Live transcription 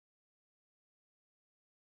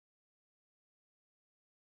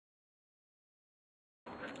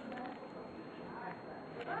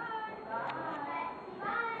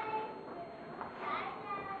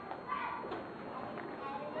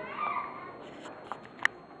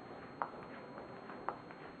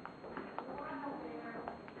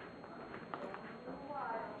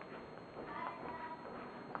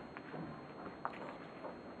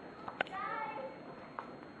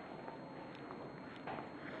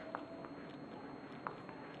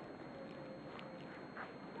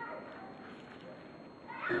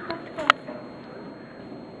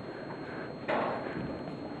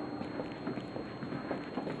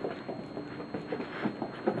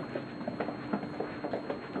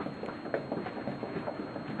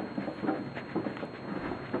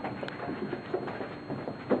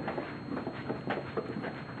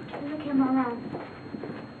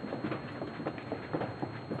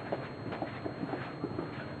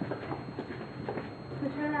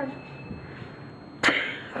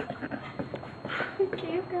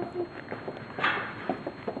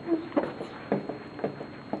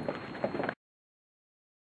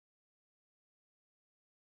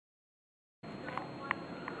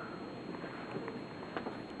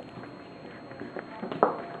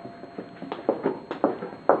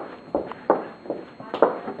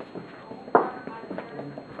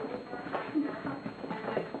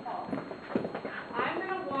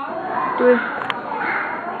There's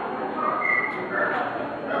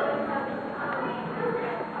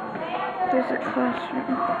a classroom.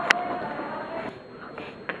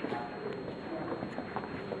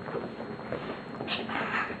 Shut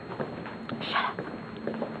up.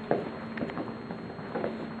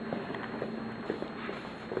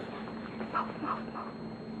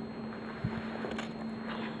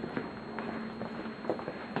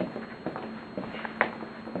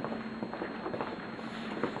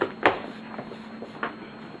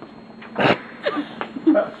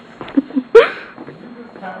 Move.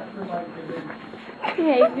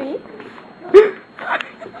 Maybe.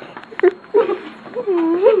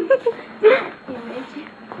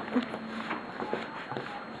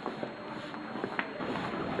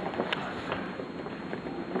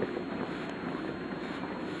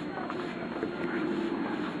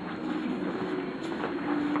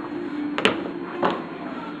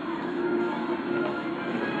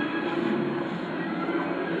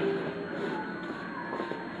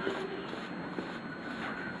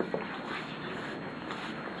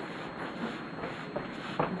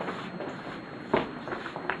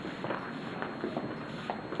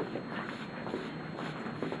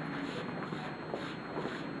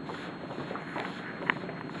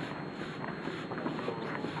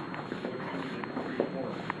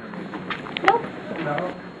 No.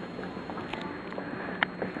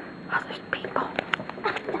 Oh, there's people.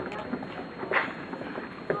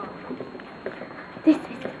 This is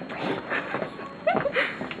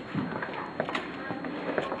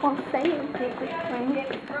I'll say it.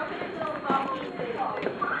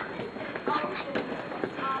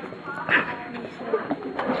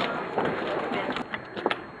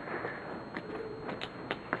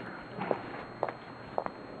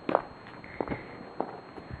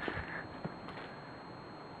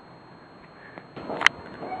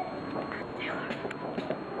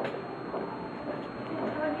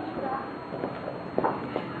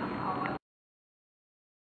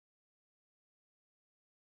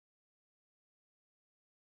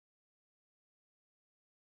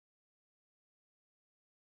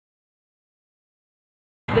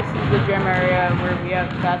 This is the gym area where we have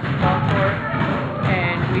basketball court,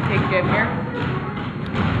 and we take gym here.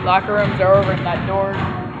 Locker rooms are over in that door,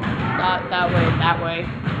 not that way, that way.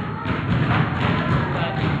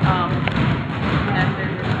 But, and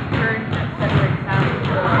there's a curtain that separates out.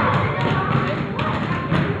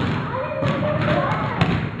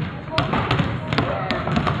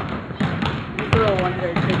 These little ones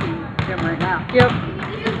are taking gym right now. Yep.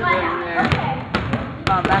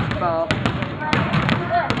 Basketball.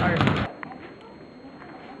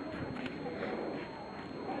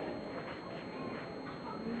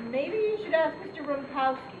 Maybe you should ask Mr.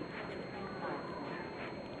 Rumkowski.